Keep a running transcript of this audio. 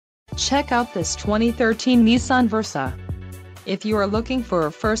Check out this 2013 Nissan Versa. If you are looking for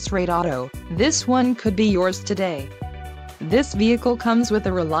a first-rate auto, this one could be yours today. This vehicle comes with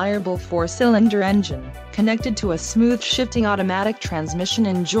a reliable 4-cylinder engine, connected to a smooth shifting automatic transmission.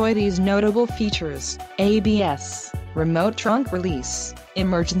 Enjoy these notable features: ABS, remote trunk release,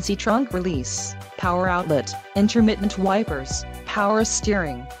 emergency trunk release, power outlet, intermittent wipers, power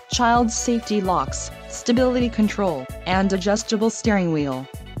steering, child safety locks, stability control, and adjustable steering wheel.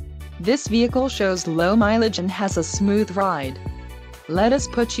 This vehicle shows low mileage and has a smooth ride. Let us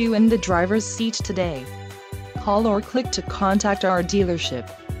put you in the driver's seat today. Call or click to contact our dealership.